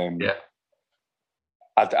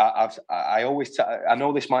 I always I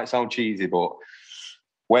know this might sound cheesy, but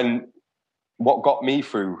what got me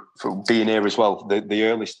through for being here as well,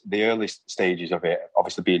 the early stages of it,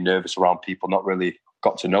 obviously being nervous around people, not really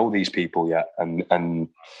got to know these people yet, and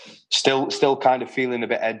still kind of feeling a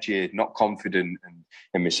bit edgy, not confident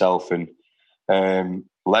in myself. And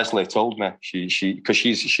Leslie told me she because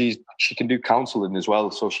she can do counselling as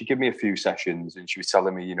well, so she gave me a few sessions, and she was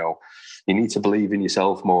telling me, you know, you need to believe in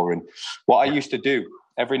yourself more. And what I used to do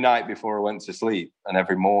every night before I went to sleep, and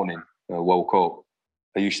every morning when I woke up,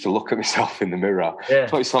 I used to look at myself in the mirror.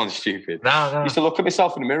 Yeah. It sounds stupid. No. I used to look at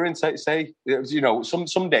myself in the mirror and say, you know,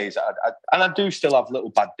 some days, and I do still have little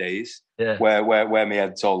bad days where my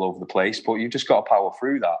head's all over the place, but you've just got to power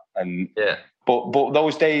through that. And but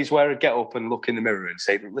those days where I get up and look in the mirror and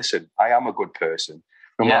say, listen, I am a good person,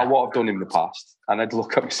 no matter what I've done in the past, and I'd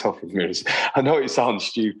look at myself in the mirror. I know it sounds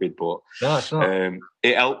stupid, but no, it's not.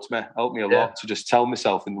 It helped me a lot to just tell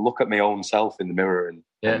myself and look at my own self in the mirror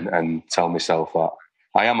and tell myself that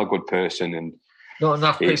I am a good person. And not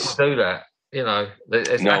enough people do that, you know.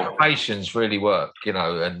 Affirmations really work, you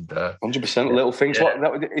know, and 100% little things.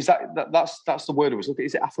 What is that? That's the word I was looking.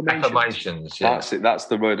 Is it affirmations? Affirmations. Yeah. That's it. That's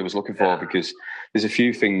the word I was looking for, because there's a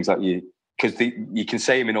few things that because you can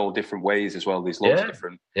say them in all different ways as well. There's loads of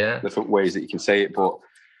different ways that you can say it, but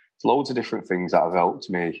there's loads of different things that have helped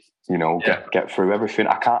me, you know, get through everything.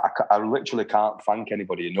 I literally can't thank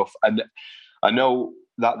anybody enough, and I know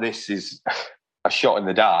that this is a shot in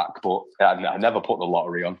the dark, but I never put the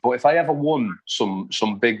lottery on. But if I ever won some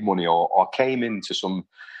big money or came into some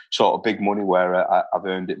sort of big money where I've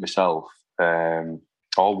earned it myself, or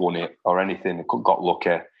won it or anything, got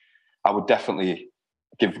lucky, I would definitely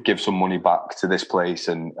give some money back to this place.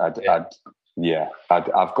 And I've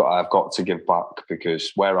got to give back,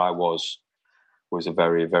 because where I was a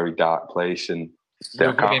very, very dark place, and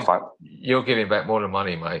you're giving back more than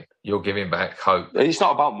money, mate. You're giving back hope. It's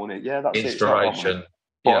not about money. Yeah, that's inspiration.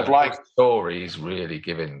 But I'd stories really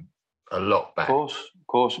giving a lot back. Of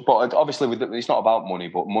course. But obviously, it's not about money.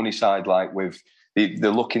 But money side, like with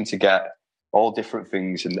they're looking to get all different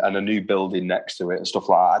things and a new building next to it and stuff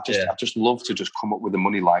like that. I just love to just come up with the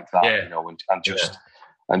money like that, you know,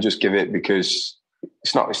 and just give it, because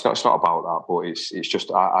it's not about that. But it's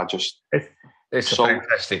just I just. It's a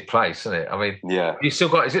fantastic place, isn't it? I mean, you still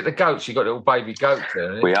got, is it the goats? You got little baby goats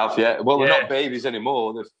there? We have, Well, they're not babies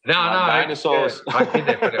anymore. They're dinosaurs. Yeah. I've been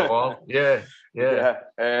there for a little while. Yeah.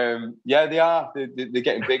 They are. They're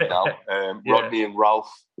getting big now. Rodney and Ralph.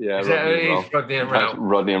 Yeah, Rodney and Ralph.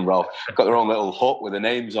 Rodney and Ralph got their own little hut with their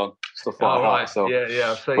names on, stuff like that. Right. So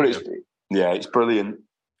I've seen it's brilliant.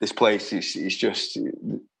 This place is just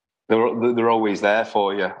they're always there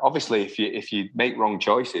for you. Obviously, if you make wrong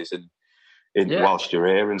choices and whilst you're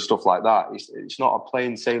here and stuff like that, it's not a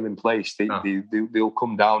plain sailing place. They'll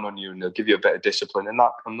come down on you and they'll give you a bit of discipline, and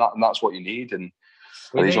that's what you need. And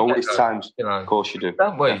there's always times, you know, of course you do.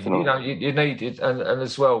 Don't we? Definitely. You know, you need it, and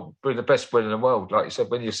as well, be the best bread in the world. Like you said,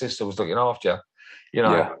 when your sister was looking after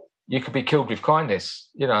you, you could be killed with kindness,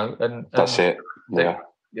 you know, and that's it. Yeah,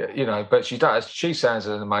 you know, but she does. She sounds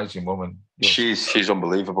an amazing woman. She's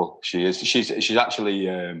unbelievable. She is. She's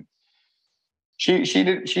actually.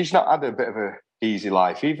 She's not had a bit of a easy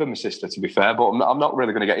life either, my sister, to be fair. But I'm not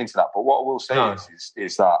really going to get into that. But what I will say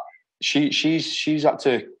is that she's had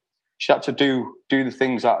to do the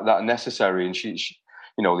things that are necessary, and she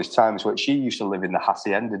you know, there's times where she used to live in the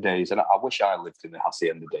Hacienda days, and I wish I lived in the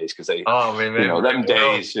Hacienda days, because they, them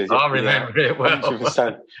days. I remember it well.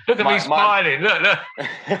 100%. Look at me smiling. Look.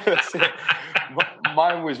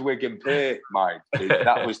 Mine was Wigan Pier.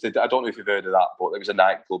 That was I don't know if you've heard of that, but there was a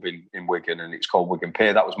nightclub in Wigan, and it's called Wigan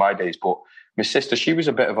Pier. That was my days. But my sister, she was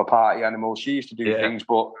a bit of a party animal. She used to do things,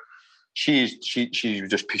 but she was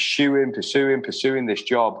just pursuing this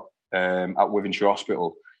job at Wythenshawe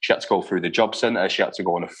Hospital. She had to go through the job centre. She had to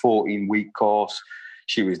go on a 14-week course.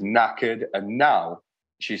 She was knackered. And now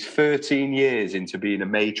she's 13 years into being a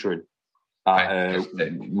matron at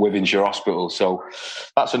Wythenshawe Hospital. So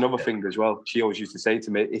that's another thing as well. She always used to say to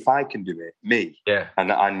me, if I can do it,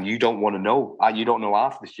 and you don't want to know, you don't know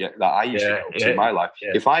half the shit that I used to know in my life.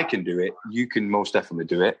 Yeah. If I can do it, you can most definitely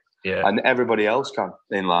do it. Yeah. And everybody else can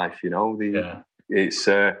in life, you know. It's,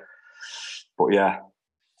 but yeah.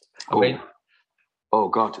 I mean, oh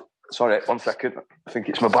God! Sorry, 1 second. I think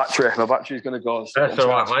it's my battery. My battery's going to go. That's all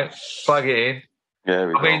right, mate. Plug it in.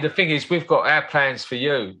 Yeah. I mean, the thing is, we've got our plans for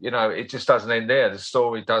you. You know, it just doesn't end there. The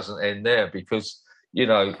story doesn't end there, because, you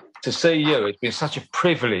know, to see you, it's been such a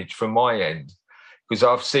privilege from my end, because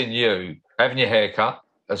I've seen you having your hair cut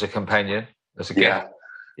as a companion, as a guest.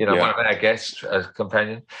 One of our guests as a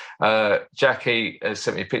companion. Jackie has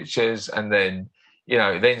sent me pictures, and then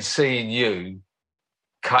then seeing you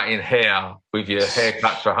cutting hair with your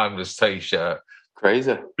Haircuts for Homeless t-shirt,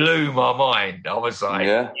 crazy, blew my mind. I was like,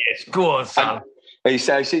 yes, go on, son. But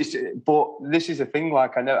this is the thing.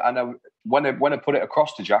 Like I know when I put it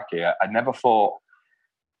across to Jackie, I never thought.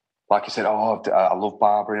 Like I said, I love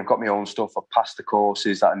barbering. I've got my own stuff. I've passed the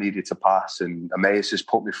courses that I needed to pass, and Amaze has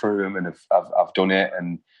put me through them, and I've done it.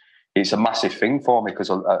 And it's a massive thing for me because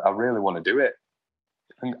I really want to do it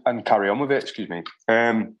and carry on with it. Excuse me.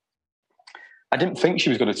 I didn't think she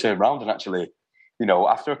was going to turn around and actually,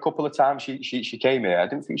 after a couple of times she came here, I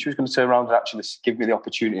didn't think she was going to turn around and actually give me the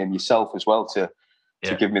opportunity, and yourself as well to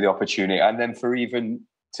give me the opportunity, and then for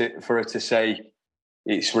her to say.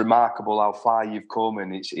 It's remarkable how far you've come,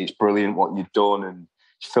 and it's brilliant what you've done, and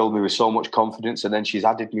it's filled me with so much confidence. And then she's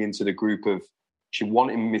added me into the group of she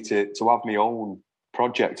wanted me to have my own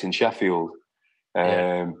project in Sheffield.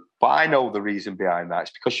 But I know the reason behind that. It's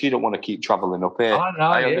because she don't want to keep travelling up here.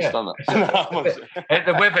 I understand that. And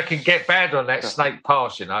the weather can get bad on that Snake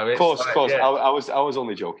Pass, Of course. Yeah. I was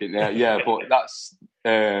only joking. Yeah, but that's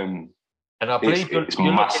and I believe it's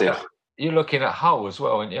massive. You're looking at Hull as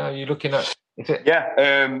well, aren't you? You're looking at.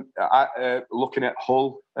 Looking at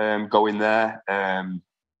Hull, going there.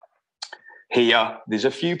 Here, there's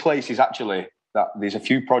a few places actually there's a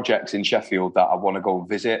few projects in Sheffield that I want to go and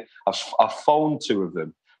visit. I've phoned two of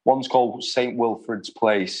them. One's called St Wilfrid's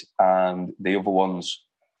Place, and the other one's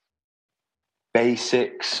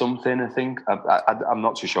Basic something. I think I'm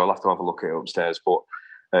not too sure. I'll have to have a look at it upstairs. But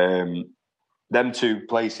them two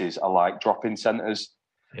places are like drop-in centres.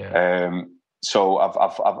 Yeah. So I've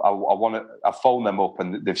phoned them up,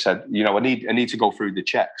 and they've said, I need to go through the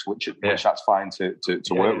checks, which that's fine to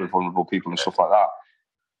work with vulnerable people and stuff like that.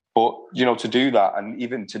 But to do that, and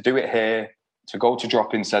even to do it here, to go to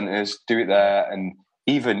drop-in centres, do it there, and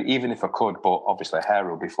even if I could, but obviously hair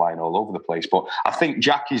will be flying all over the place. But I think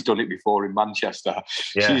Jackie's done it before in Manchester.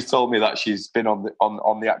 Yeah. She's told me that she's been on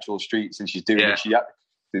the actual streets and she's doing it. She's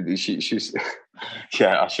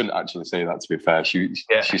I shouldn't actually say that, to be fair. She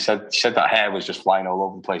said that hair was just flying all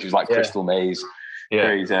over the place. It was like Crystal Maze.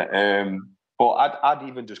 Crazy. But I'd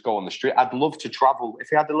even just go on the street. I'd love to travel if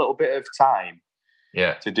I had a little bit of time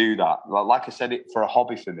to do that. Like I said, for a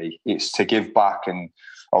hobby for me, it's to give back, and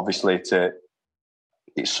obviously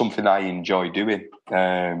it's something I enjoy doing.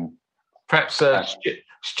 Perhaps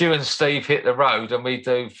Stu and Steve hit the road and we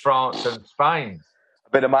do France and Spain.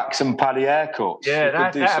 Bit of Max and Paddy haircuts. Yeah,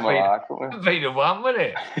 that'd be the one, wouldn't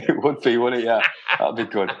it? It would be, wouldn't it? Yeah, that'd be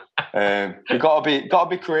good. We've got to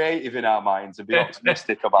be creative in our minds and be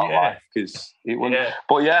optimistic about life, because it wouldn't. Yeah.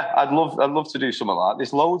 But I'd love to do something like that.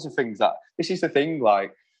 There's loads of things that. This is the thing.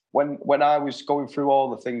 Like when I was going through all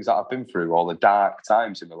the things that I've been through, all the dark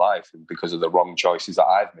times in my life, and because of the wrong choices that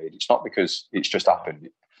I've made, it's not because it's just happened.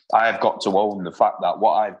 I have got to own the fact that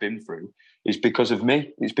what I've been through is because of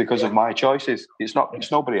me. It's because of my choices. It's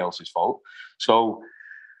nobody else's fault. So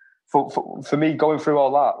for me, going through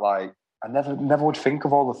all that, like I never would think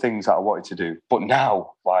of all the things that I wanted to do. But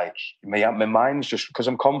now, like my mind's just, because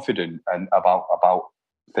I'm confident and about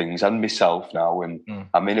things and myself now, and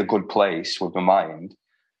I'm in a good place with my mind.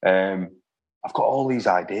 I've got all these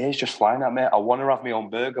ideas just flying at me. I want to have my own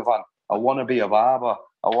burger van. I want to be a barber.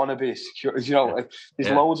 I want to be a security.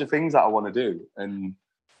 There's loads of things that I want to do. And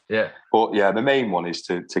but the main one is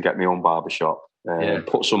to get my own barbershop,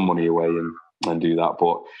 put some money away and do that.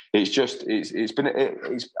 But I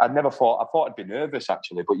thought I'd be nervous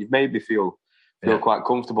actually, but you've made me feel quite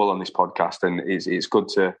comfortable on this podcast, and it's good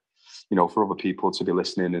to, for other people to be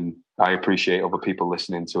listening, and I appreciate other people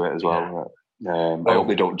listening to it as well. I hope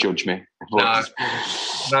they don't judge me.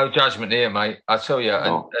 No judgment here, mate. I tell you,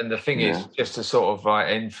 and the thing is, just to sort of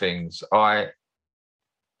end things, I've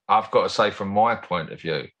got to say, from my point of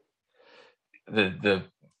view,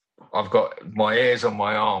 I've got my hairs on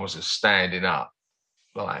my arms are standing up.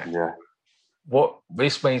 What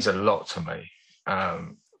this means a lot to me,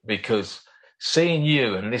 because seeing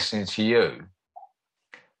you and listening to you,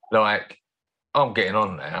 like, I'm getting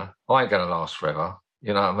on now. I ain't going to last forever.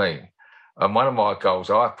 You know what I mean? And one of my goals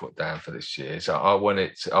I put down for this year is I want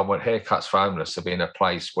Haircuts for Homeless to be in a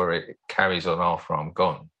place where it carries on after I'm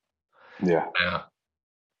gone. Yeah.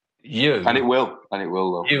 And it will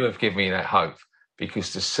though. You have given me that hope,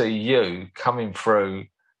 because to see you coming through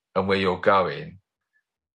and where you're going,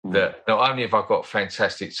 that not only have I got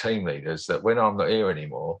fantastic team leaders, that when I'm not here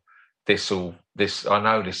anymore, I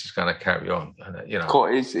know this is going to carry on. You know,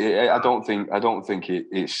 I don't think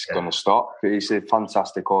it's going to stop. It's a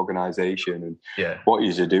fantastic organisation, and what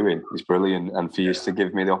you're doing is brilliant. And for you to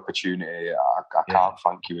give me the opportunity, I can't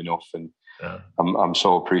thank you enough. And I'm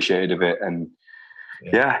so appreciative of it. And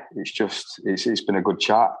it's been a good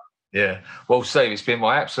chat. Yeah. Well, Steve, it's been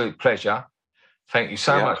my absolute pleasure. Thank you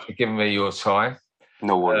so much for giving me your time.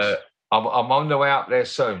 No worries. I'm on the way out there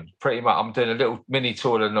soon. Pretty much, I'm doing a little mini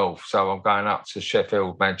tour of the north, so I'm going up to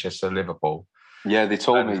Sheffield, Manchester, Liverpool. Yeah, they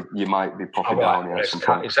told me you might be popping down here at some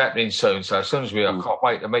point. It's happening soon, so as soon as I can't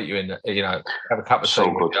wait to meet you have a cup of tea.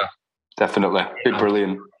 So good, definitely,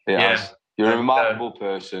 brilliant. Has. You're a remarkable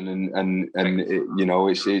person, and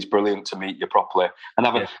it's brilliant to meet you properly.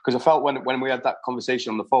 And because I felt when we had that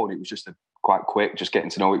conversation on the phone, it was just quite quick, just getting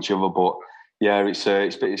to know each other. But yeah, it's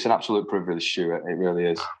an absolute privilege, Stuart. It really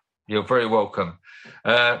is. You're very welcome.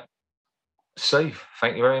 Steve,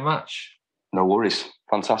 thank you very much. No worries.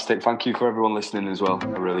 Fantastic. Thank you for everyone listening as well. I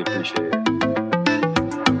really appreciate it.